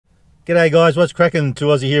G'day guys, what's cracking?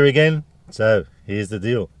 2Aussie here again. So here's the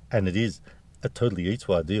deal, and it is a totally eats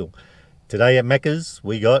right deal. Today at Maccas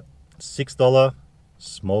we got $6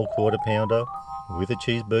 small quarter pounder with a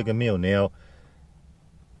cheeseburger meal. Now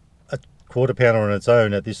a quarter pounder on its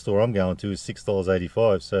own at this store I'm going to is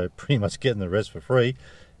 $6.85, so pretty much getting the rest for free,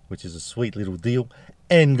 which is a sweet little deal.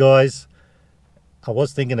 And guys, I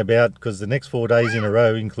was thinking about, because the next 4 days in a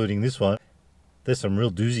row, including this one, there's some real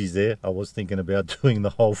doozies there. I was thinking about doing the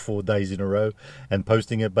whole 4 days in a row and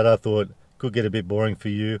posting it, but I thought it could get a bit boring for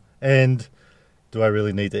you. And do I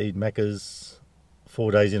really need to eat Maccas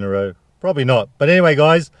 4 days in a row? Probably not. But anyway,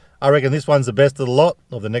 guys, I reckon this one's the best of the lot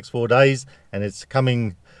of the next 4 days, and it's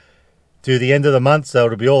coming to the end of the month, so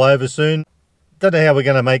it'll be all over soon. Don't know how we're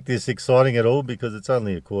going to make this exciting at all, because it's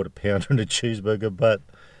only a quarter pounder and a cheeseburger, but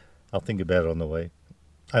I'll think about it on the way.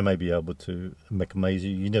 I may be able to amaze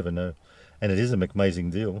you. You never know. And it is an amazing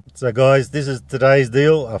deal. So guys, this is today's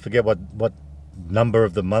deal. I forget what number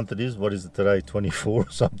of the month it is. What is it today? 24 or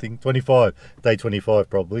something? 25. Day 25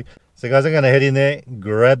 probably. So guys, I'm going to head in there,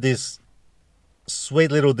 grab this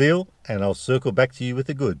sweet little deal, and I'll circle back to you with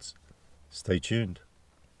the goods. Stay tuned.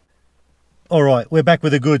 Alright, we're back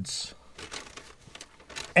with the goods.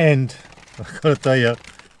 And I've got to tell you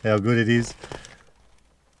how good it is.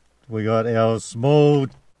 We got our small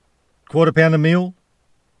quarter pounder meal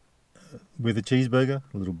with a cheeseburger,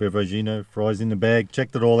 a little beveragino, fries in the bag.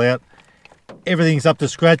 Checked it all out. Everything's up to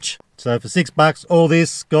scratch. So for $6, all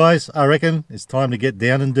this, guys, I reckon it's time to get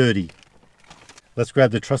down and dirty. Let's grab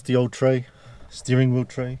the trusty old tray, steering wheel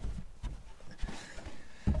tray,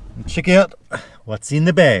 and check out what's in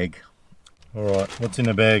the bag. Alright, what's in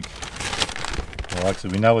the bag? Well,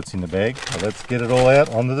 actually we know what's in the bag, so let's get it all out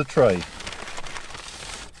onto the tray.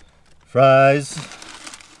 Fries.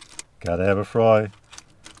 Gotta have a fry.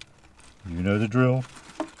 You know the drill.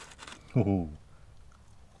 Ooh.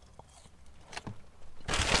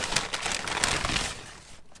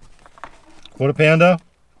 Quarter pounder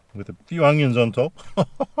with a few onions on top. Or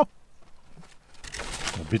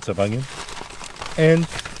bits of onion. And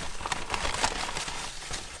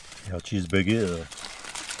our cheeseburger.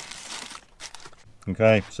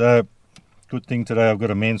 Okay, so good thing today I've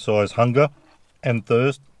got a man-sized hunger and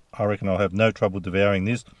thirst. I reckon I'll have no trouble devouring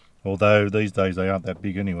this, although these days they aren't that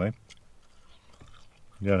big anyway.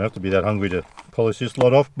 You don't have to be that hungry to polish this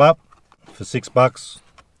lot off, but for $6,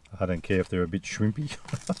 I don't care if they're a bit shrimpy.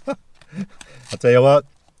 I'll tell you what,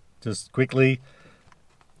 just quickly,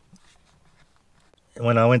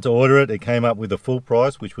 when I went to order it, it came up with a full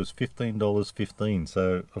price, which was $15.15.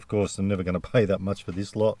 So, of course, I'm never going to pay that much for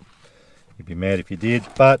this lot. You'd be mad if you did,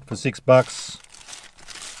 but for $6,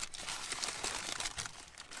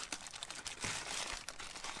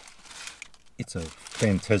 it's a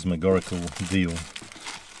phantasmagorical deal.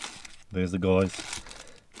 There's the guys.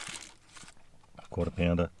 Quarter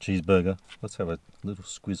pounder, cheeseburger. Let's have a little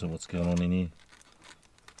squiz of what's going on in here.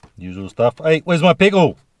 Usual stuff. Hey, where's my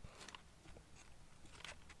pickle?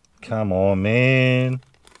 Come on, man.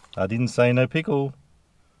 I didn't say no pickle.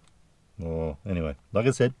 Oh, anyway, like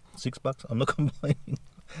I said, $6. I'm not complaining.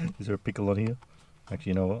 Is there a pickle on here? Actually,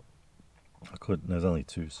 you know what? I could. There's only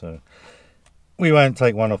two, so we won't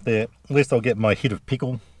take one off there. At least I'll get my hit of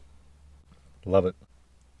pickle. Love it.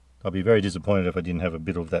 I'll be very disappointed if I didn't have a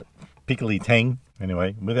bit of that pickly tang.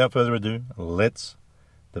 Anyway, without further ado, let's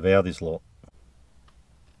devour this lot.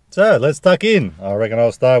 So, let's tuck in. I reckon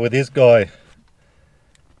I'll start with this guy.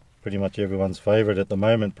 Pretty much everyone's favourite at the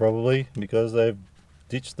moment, probably, because they've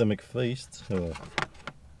ditched the McFeast. Oh,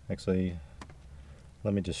 actually,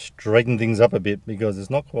 let me just straighten things up a bit, because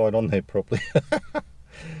it's not quite on there properly.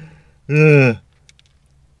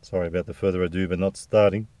 Sorry about the further ado, but not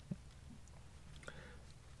starting.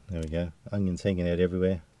 There we go. Onions hanging out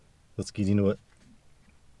everywhere. Let's get into it.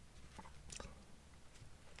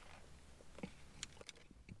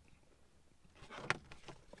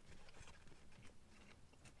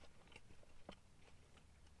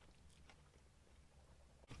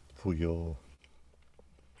 For your...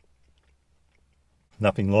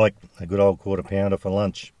 Nothing like a good old quarter pounder for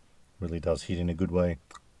lunch. Really does hit in a good way.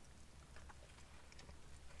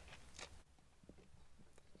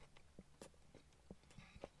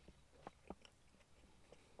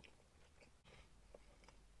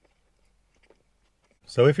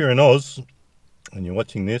 So if you're in Oz and you're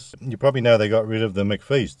watching this, you probably know they got rid of the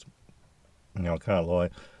McFeast. Now I can't lie,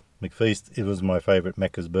 McFeast, it was my favourite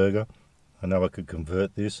Maccas burger. I know I could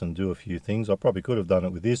convert this and do a few things. I probably could have done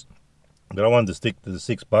it with this, but I wanted to stick to the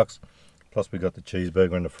 $6. Plus we got the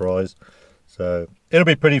cheeseburger and the fries. So it'll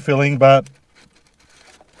be pretty filling, but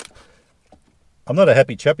I'm not a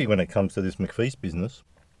happy chappy when it comes to this McFeast business.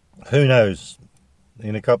 Who knows?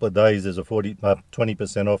 in a couple of days there's a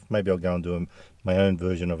 20% off. Maybe I'll go and do my own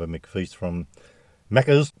version of a McFeast from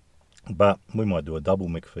Maccas, but we might do a double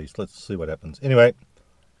McFeast. Let's see what happens. Anyway,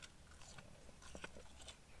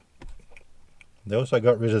 they also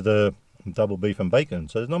got rid of the double beef and bacon,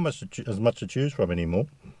 so there's not much as much to choose from anymore.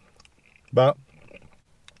 But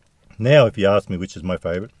now, if you ask me which is my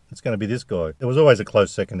favourite, it's going to be this guy. It was always a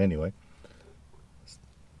close second anyway.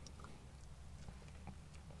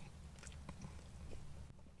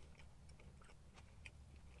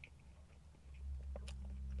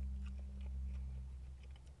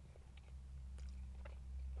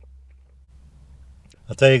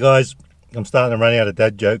 I'll tell you guys, I'm starting to run out of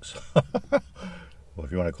dad jokes. Well,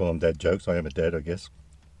 if you want to call them dad jokes, I am a dad, I guess.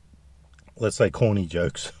 Let's say corny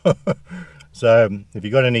jokes. So, if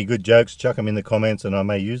you got any good jokes, chuck them in the comments and I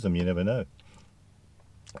may use them, you never know.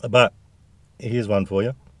 But, here's one for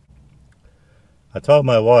you. I told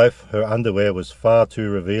my wife her underwear was far too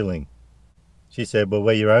revealing. She said, well,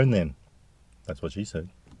 wear your own then. That's what she said.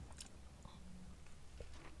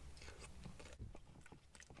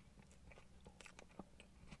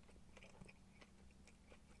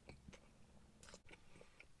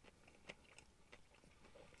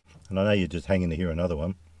 And I know you're just hanging to hear another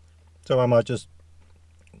one, so I might just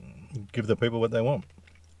give the people what they want.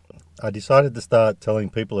 I decided to start telling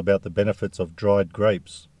people about the benefits of dried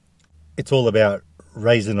grapes. It's all about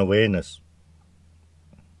raising awareness.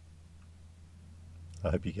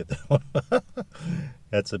 I hope you get that one.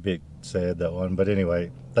 That's a bit sad, that one. But anyway,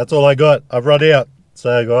 that's all I got. I've run out.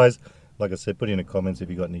 So guys, like I said, put in the comments if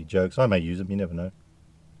you got any jokes. I may use them, you never know.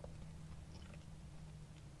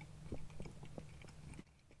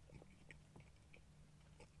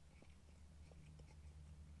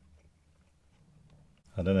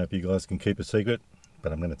 I don't know if you guys can keep a secret,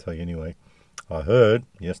 but I'm going to tell you anyway. I heard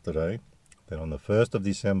yesterday that on the 1st of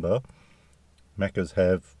December, Maccas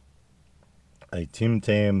have a Tim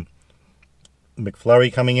Tam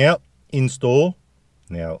McFlurry coming out in store.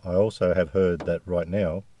 Now, I also have heard that right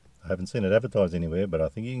now, I haven't seen it advertised anywhere, but I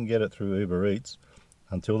think you can get it through Uber Eats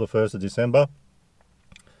until the 1st of December.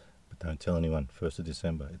 But don't tell anyone, 1st of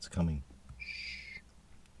December, it's coming. Shh.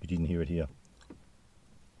 You didn't hear it here.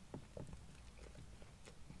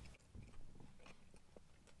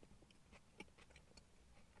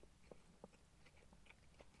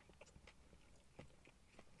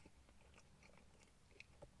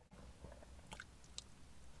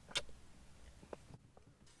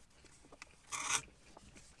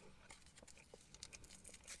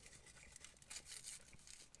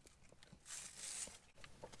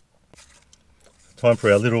 Time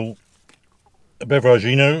for our little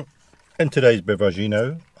beveragino. And today's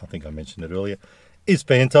beveragino, I think I mentioned it earlier, is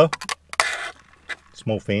Fanta.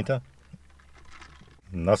 Small Fanta.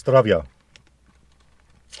 Nastravia.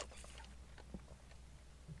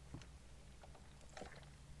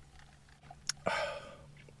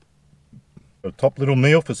 A top little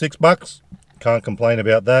meal for $6. Can't complain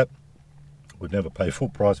about that. Would never pay full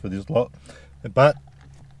price for this lot. But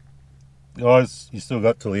guys, you still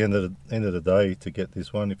got till the end of the day to get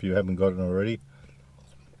this one if you haven't got it already.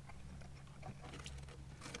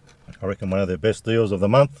 I reckon one of their best deals of the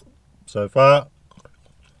month so far,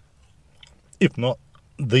 if not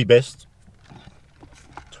the best.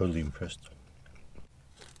 Totally impressed.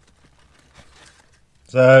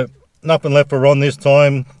 So nothing left for Ron this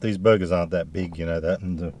time. These burgers aren't that big, you know that,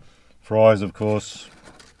 and the fries, of course,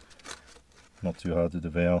 not too hard to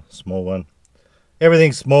devour. Small one.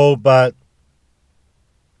 Everything's small, but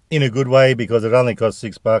in a good way, because it only costs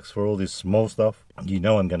 $6 for all this small stuff. You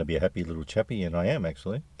know I'm going to be a happy little chappy, and I am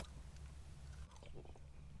actually.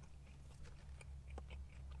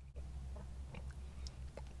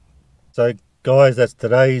 So guys, that's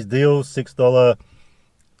today's deal. $6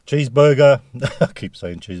 cheeseburger. I keep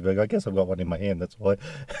saying cheeseburger. I guess I've got one in my hand, that's why.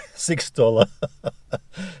 $6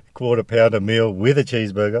 quarter pounder meal with a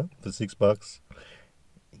cheeseburger for $6.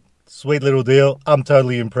 Sweet little deal. I'm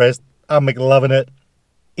totally impressed. I'm loving it.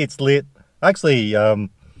 It's lit. Actually, I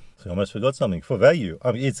almost forgot something. For value,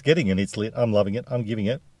 I mean, it's getting and it's lit. I'm loving it. I'm giving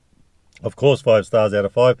it, of course, 5 stars out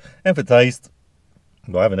of 5. And for taste,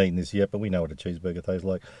 well, I haven't eaten this yet, but we know what a cheeseburger tastes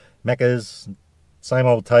like. Maccas, same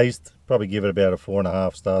old taste. Probably give it about a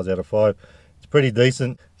 4.5 stars out of 5. It's pretty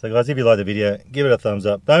decent. So guys, if you like the video, give it a thumbs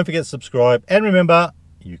up. Don't forget to subscribe. And remember,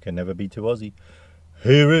 you can never be too Aussie.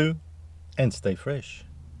 Hooroo and stay fresh.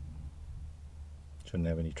 Shouldn't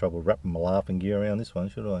have any trouble wrapping my laughing gear around this one,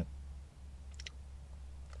 should I?